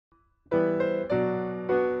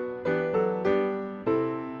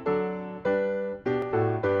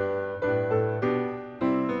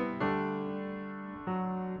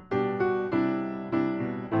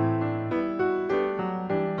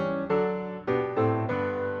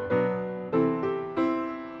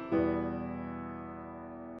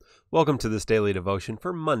Welcome to this daily devotion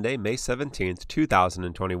for Monday, May 17th,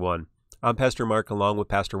 2021. I'm Pastor Mark along with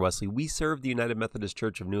Pastor Wesley. We serve the United Methodist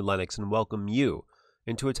Church of New Lenox and welcome you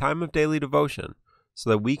into a time of daily devotion so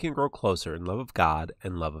that we can grow closer in love of God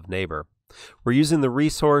and love of neighbor. We're using the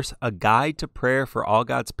resource, A Guide to Prayer for All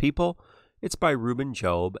God's People. It's by Reuben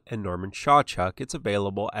Job and Norman Shawchuck. It's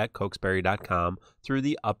available at cokesbury.com through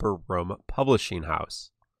the Upper Room Publishing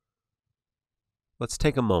House. Let's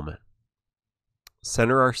take a moment.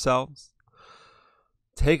 Center ourselves.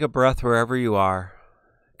 Take a breath wherever you are.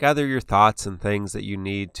 Gather your thoughts and things that you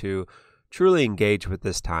need to truly engage with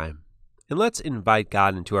this time. And let's invite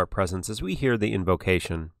God into our presence as we hear the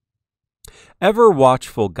invocation. Ever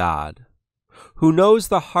watchful God, who knows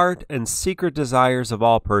the heart and secret desires of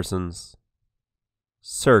all persons,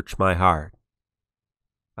 search my heart.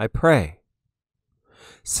 I pray.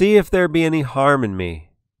 See if there be any harm in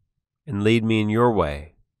me, and lead me in your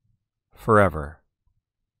way forever.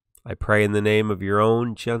 I pray in the name of your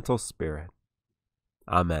own gentle Spirit.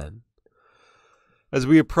 Amen. As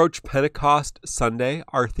we approach Pentecost Sunday,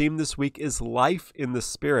 our theme this week is Life in the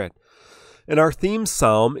Spirit. And our theme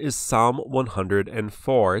psalm is Psalm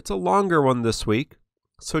 104. It's a longer one this week,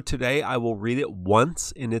 so today I will read it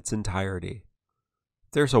once in its entirety.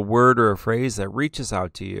 If there's a word or a phrase that reaches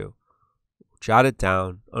out to you, jot it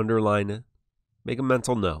down, underline it, make a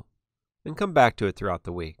mental note, and come back to it throughout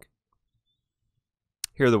the week.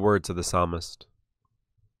 Hear the words of the psalmist.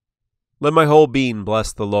 Let my whole being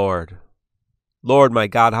bless the Lord. Lord, my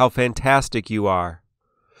God, how fantastic you are.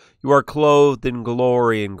 You are clothed in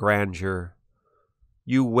glory and grandeur.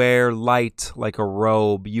 You wear light like a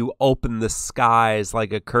robe. You open the skies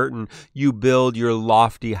like a curtain. You build your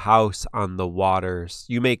lofty house on the waters.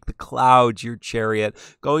 You make the clouds your chariot,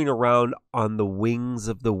 going around on the wings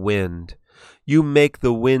of the wind. You make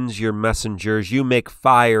the winds your messengers. You make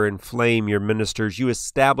fire and flame your ministers. You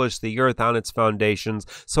establish the earth on its foundations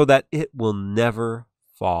so that it will never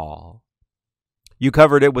fall. You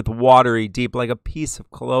covered it with watery deep like a piece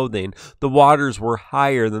of clothing. The waters were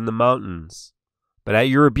higher than the mountains. But at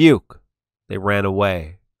your rebuke, they ran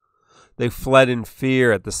away. They fled in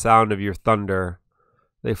fear at the sound of your thunder.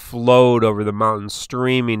 They flowed over the mountains,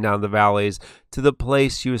 streaming down the valleys to the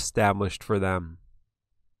place you established for them.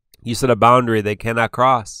 You set a boundary they cannot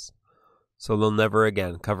cross, so they'll never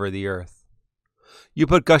again cover the earth. You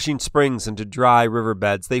put gushing springs into dry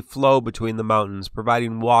riverbeds. They flow between the mountains,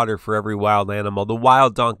 providing water for every wild animal. The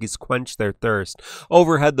wild donkeys quench their thirst.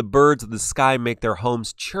 Overhead, the birds of the sky make their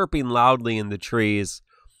homes, chirping loudly in the trees.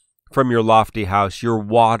 From your lofty house, you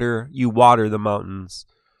water the mountains.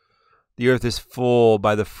 The earth is full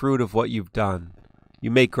by the fruit of what you've done.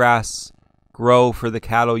 You make grass grow for the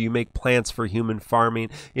cattle. You make plants for human farming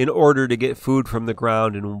in order to get food from the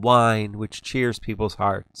ground and wine which cheers people's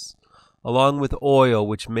hearts, along with oil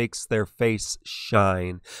which makes their face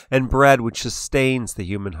shine, and bread which sustains the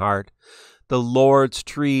human heart. The Lord's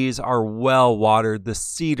trees are well watered, the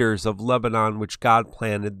cedars of Lebanon which God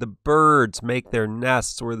planted. The birds make their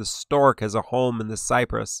nests where the stork has a home in the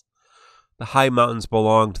cypress. The high mountains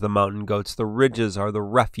belong to the mountain goats. The ridges are the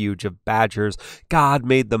refuge of badgers. God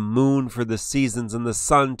made the moon for the seasons, and the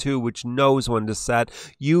sun too, which knows when to set.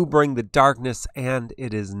 You bring the darkness, and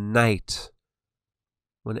it is night,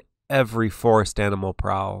 when every forest animal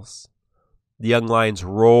prowls. The young lions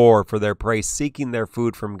roar for their prey, seeking their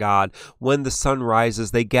food from God. When the sun rises,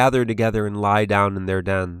 they gather together and lie down in their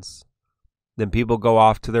dens. Then people go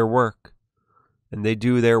off to their work, and they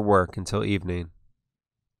do their work until evening.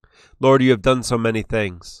 Lord, you have done so many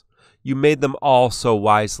things. You made them all so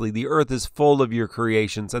wisely. The earth is full of your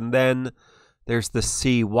creations. And then there's the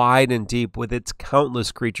sea, wide and deep, with its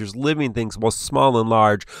countless creatures, living things, both small and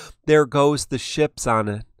large. There goes the ships on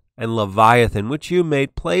it, and Leviathan, which you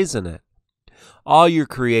made, plays in it. All your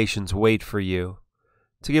creations wait for you,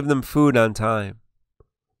 to give them food on time.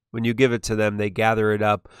 When you give it to them, they gather it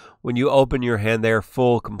up. When you open your hand, they are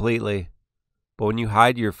full completely. But when you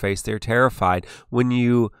hide your face, they are terrified. When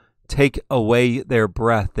you take away their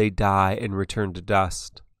breath, they die and return to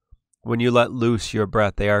dust. When you let loose your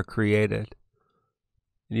breath, they are created.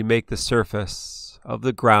 And you make the surface of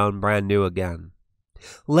the ground brand new again.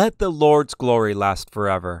 Let the Lord's glory last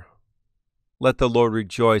forever. Let the Lord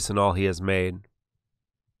rejoice in all he has made.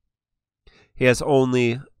 He has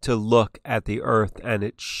only to look at the earth and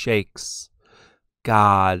it shakes.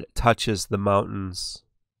 God touches the mountains.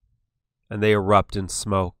 and they erupt in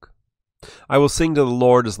smoke. I will sing to the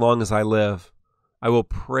Lord as long as I live. I will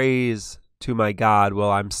praise to my God while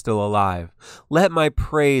I'm still alive. Let my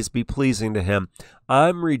praise be pleasing to him.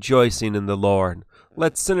 I'm rejoicing in the Lord.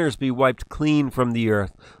 Let sinners be wiped clean from the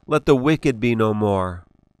earth. Let the wicked be no more.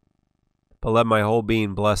 But let my whole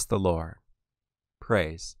being bless the Lord.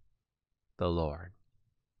 Praise the Lord.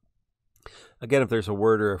 Again, if there's a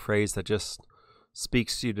word or a phrase that just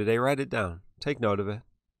speaks to you today, write it down. Take note of it.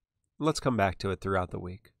 Let's come back to it throughout the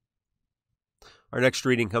week. Our next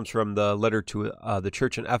reading comes from the letter to the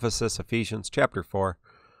church in Ephesus, Ephesians chapter 4,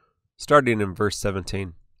 starting in verse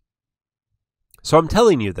 17. So I'm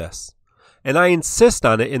telling you this, and I insist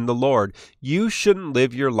on it in the Lord. You shouldn't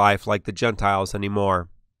live your life like the Gentiles anymore.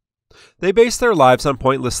 They base their lives on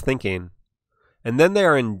pointless thinking, and then they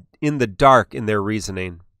are in the dark in their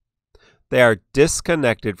reasoning. They are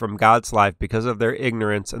disconnected from God's life because of their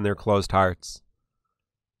ignorance and their closed hearts.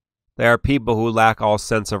 They are people who lack all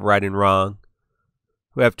sense of right and wrong,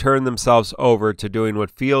 who have turned themselves over to doing what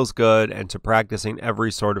feels good and to practicing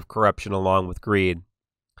every sort of corruption along with greed.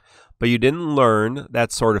 But you didn't learn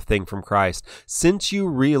that sort of thing from Christ. Since you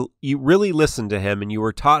really listened to him and you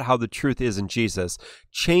were taught how the truth is in Jesus,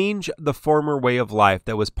 change the former way of life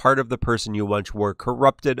that was part of the person you once were,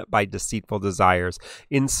 corrupted by deceitful desires.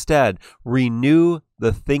 Instead, renew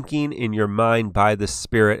the thinking in your mind by the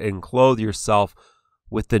Spirit and clothe yourself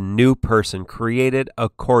with the new person created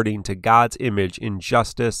according to God's image in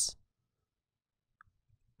justice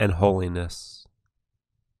and holiness.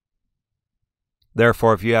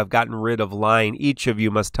 Therefore, if you have gotten rid of lying, each of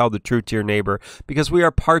you must tell the truth to your neighbor, because we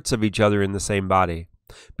are parts of each other in the same body.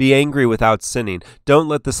 Be angry without sinning. Don't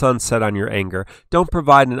let the sun set on your anger. Don't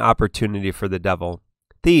provide an opportunity for the devil.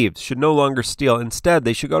 Thieves should no longer steal. Instead,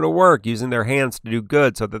 they should go to work, using their hands to do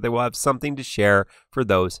good so that they will have something to share for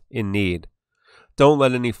those in need. Don't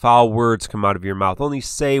let any foul words come out of your mouth. Only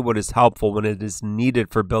say what is helpful when it is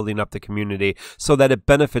needed for building up the community, so that it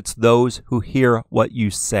benefits those who hear what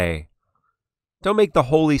you say. Don't make the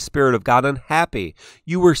Holy Spirit of God unhappy.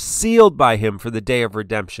 You were sealed by him for the day of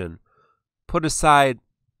redemption. Put aside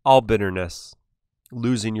all bitterness,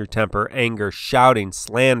 losing your temper, anger, shouting,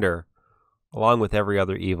 slander, along with every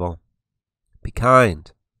other evil. Be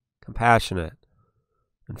kind, compassionate,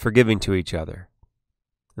 and forgiving to each other,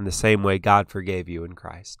 in the same way God forgave you in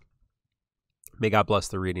Christ. May God bless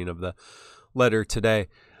the reading of the letter today.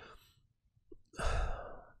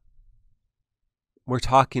 We're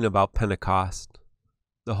talking about Pentecost.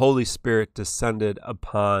 The Holy Spirit descended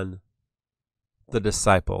upon the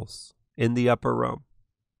disciples in the upper room,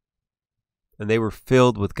 and they were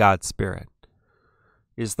filled with God's Spirit.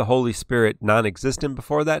 Is the Holy Spirit non-existent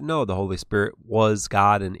before that? No, the Holy Spirit was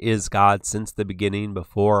God and is God since the beginning,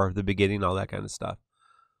 before the beginning, all that kind of stuff.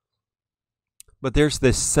 But there's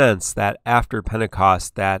this sense that after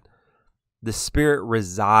Pentecost that the Spirit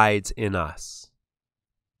resides in us.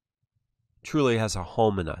 Truly has a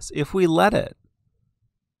home in us, if we let it.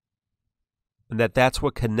 And that's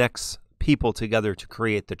what connects people together to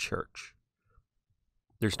create the church.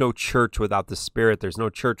 There's no church without the Spirit. There's no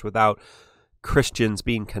church without Christians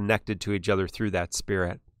being connected to each other through that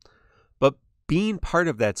Spirit. But being part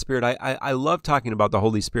of that Spirit, I love talking about the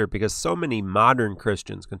Holy Spirit, because so many modern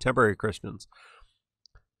Christians, contemporary Christians,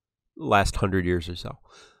 last 100 years or so,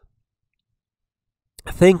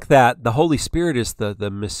 think that the Holy Spirit is the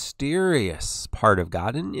mysterious part of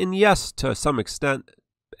God. And yes, to some extent,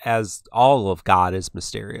 as all of God is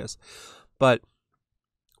mysterious. But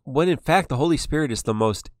when in fact the Holy Spirit is the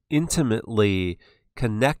most intimately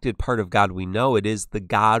connected part of God we know, it is the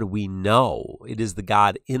God we know. It is the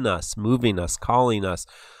God in us, moving us, calling us,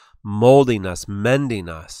 molding us, mending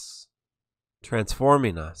us,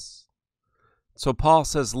 transforming us. So Paul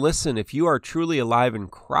says, listen, if you are truly alive in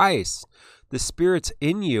Christ, the Spirit's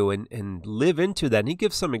in you, and live into that. And he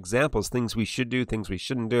gives some examples, things we should do, things we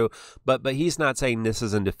shouldn't do. But he's not saying this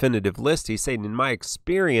is a definitive list. He's saying, in my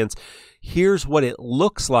experience, here's what it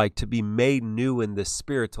looks like to be made new in the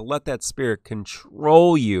Spirit, to let that Spirit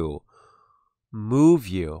control you, move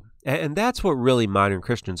you. And that's what really modern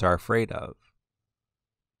Christians are afraid of.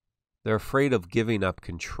 They're afraid of giving up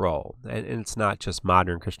control. And it's not just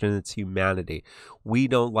modern Christian, it's humanity. We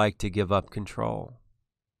don't like to give up control.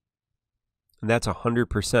 And that's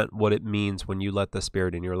 100% what it means when you let the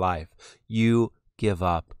Spirit in your life. You give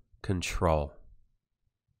up control.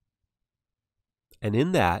 And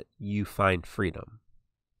in that, you find freedom.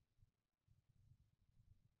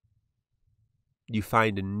 You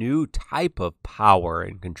find a new type of power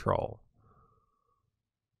and control.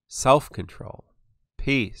 Self-control,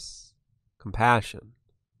 peace, compassion,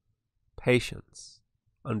 patience,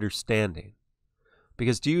 understanding.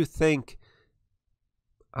 Because do you think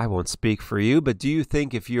I won't speak for you, but do you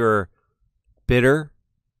think if you're bitter,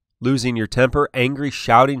 losing your temper, angry,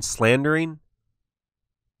 shouting, slandering,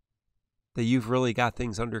 that you've really got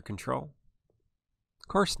things under control? Of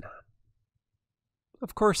course not.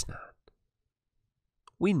 Of course not.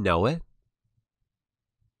 We know it.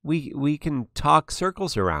 We can talk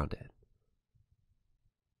circles around it.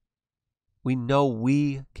 We know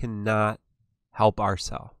we cannot help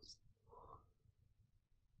ourselves.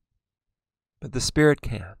 But the Spirit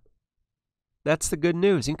can. That's the good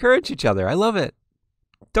news. Encourage each other. I love it.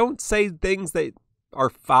 Don't say things that are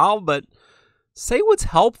foul, but say what's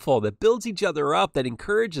helpful, that builds each other up, that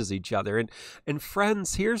encourages each other. And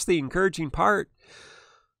friends, here's the encouraging part.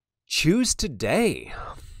 Choose today.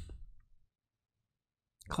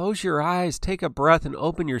 Close your eyes, take a breath, and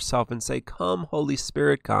open yourself and say, "Come, Holy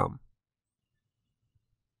Spirit, come."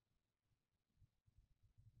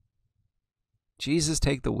 Jesus,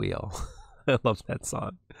 take the wheel. I love that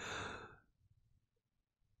song.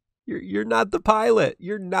 You're not the pilot.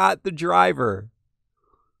 You're not the driver.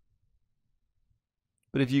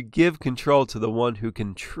 But if you give control to the one who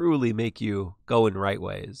can truly make you go in right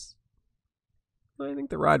ways, I think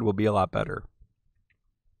the ride will be a lot better.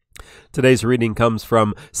 Today's reading comes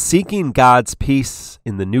from Seeking God's Peace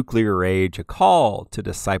in the Nuclear Age, a call to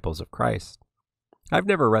disciples of Christ. I've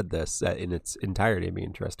never read this in its entirety. It'd be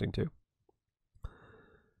interesting too.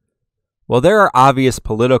 Well, there are obvious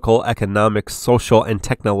political, economic, social, and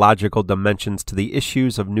technological dimensions to the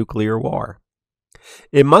issues of nuclear war.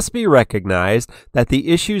 It must be recognized that the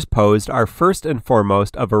issues posed are first and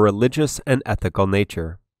foremost of a religious and ethical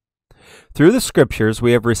nature. Through the Scriptures,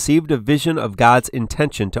 we have received a vision of God's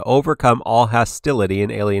intention to overcome all hostility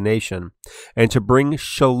and alienation, and to bring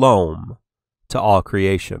shalom to all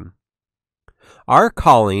creation. Our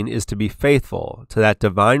calling is to be faithful to that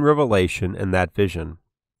divine revelation and that vision.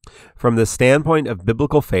 From the standpoint of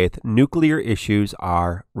biblical faith, nuclear issues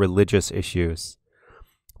are religious issues.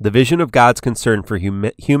 The vision of God's concern for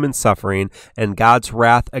human suffering and God's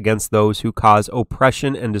wrath against those who cause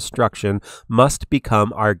oppression and destruction must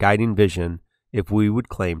become our guiding vision if we would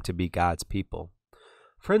claim to be God's people.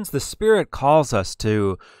 Friends, the Spirit calls us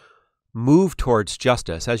to move towards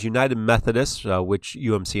justice. As United Methodists, which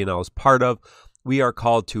UMCNL is part of, we are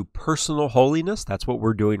called to personal holiness. That's what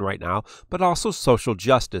we're doing right now, but also social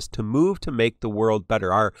justice, to move to make the world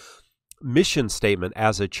better. Our mission statement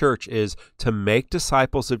as a church is to make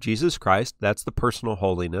disciples of Jesus Christ. That's the personal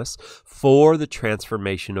holiness, for the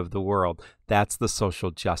transformation of the world. That's the social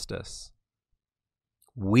justice.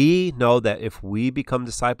 We know that if we become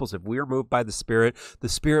disciples, if we are moved by the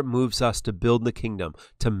Spirit moves us to build the kingdom,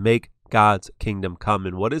 to make God's kingdom come.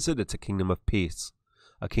 And what is it? It's a kingdom of peace,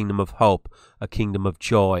 a kingdom of hope, a kingdom of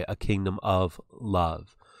joy, a kingdom of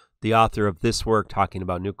love. The author of this work, talking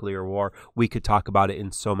about nuclear war, we could talk about it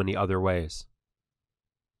in so many other ways.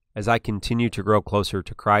 As I continue to grow closer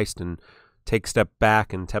to Christ and take steps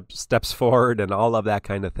back and steps forward and all of that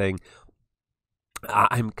kind of thing,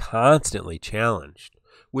 I'm constantly challenged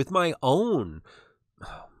with my own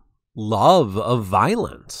love of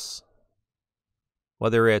violence.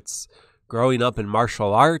 Whether it's growing up in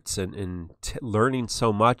martial arts and learning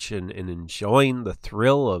so much and enjoying the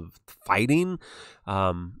thrill of fighting,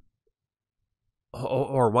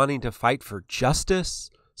 or wanting to fight for justice,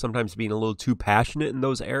 sometimes being a little too passionate in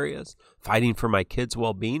those areas, fighting for my kids'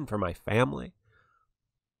 well-being, for my family.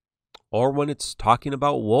 Or when it's talking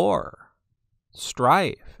about war,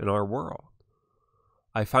 strife in our world.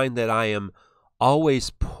 I find that I am always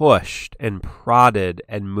pushed and prodded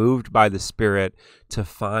and moved by the Spirit to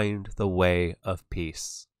find the way of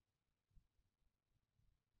peace.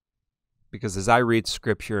 Because as I read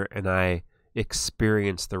Scripture and I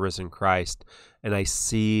experience the risen Christ, and I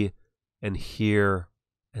see and hear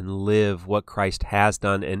and live what Christ has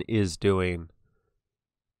done and is doing,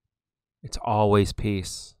 it's always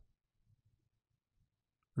peace.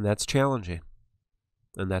 And that's challenging,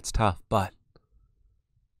 and that's tough, but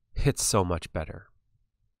it's so much better.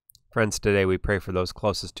 Friends, today we pray for those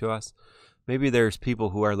closest to us. Maybe there's people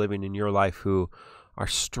who are living in your life who are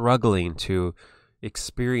struggling to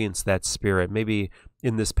experience that Spirit. Maybe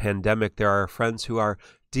in this pandemic, there are friends who are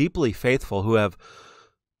deeply faithful who have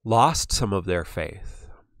lost some of their faith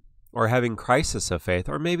or having crisis of faith.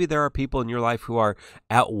 Or maybe there are people in your life who are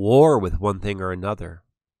at war with one thing or another.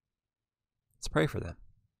 Let's pray for them.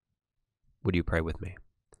 Would you pray with me?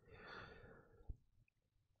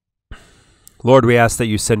 Lord, we ask that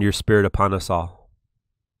you send your Spirit upon us all.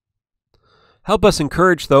 Help us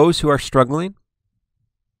encourage those who are struggling,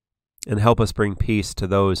 and help us bring peace to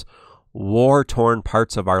those war-torn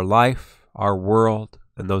parts of our life, our world,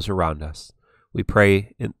 and those around us. We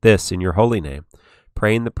pray this in your holy name.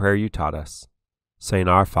 praying the prayer you taught us, saying,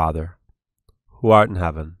 Our Father, who art in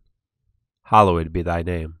heaven, hallowed be thy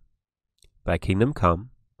name. Thy kingdom come,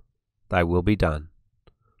 thy will be done,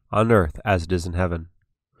 on earth as it is in heaven.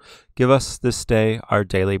 Give us this day our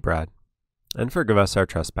daily bread, and forgive us our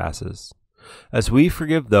trespasses, as we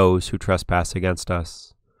forgive those who trespass against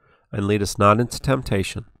us. And lead us not into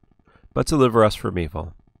temptation, but deliver us from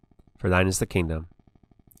evil. For thine is the kingdom,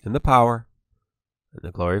 and the power, and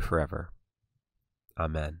the glory forever.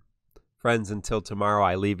 Amen. Friends, until tomorrow,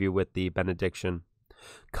 I leave you with the benediction.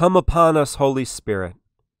 Come upon us, Holy Spirit.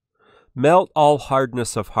 Melt all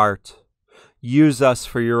hardness of heart. Use us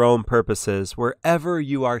for your own purposes, wherever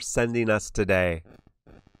you are sending us today.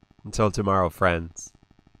 Until tomorrow, friends,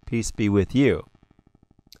 peace be with you.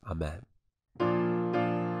 Amen.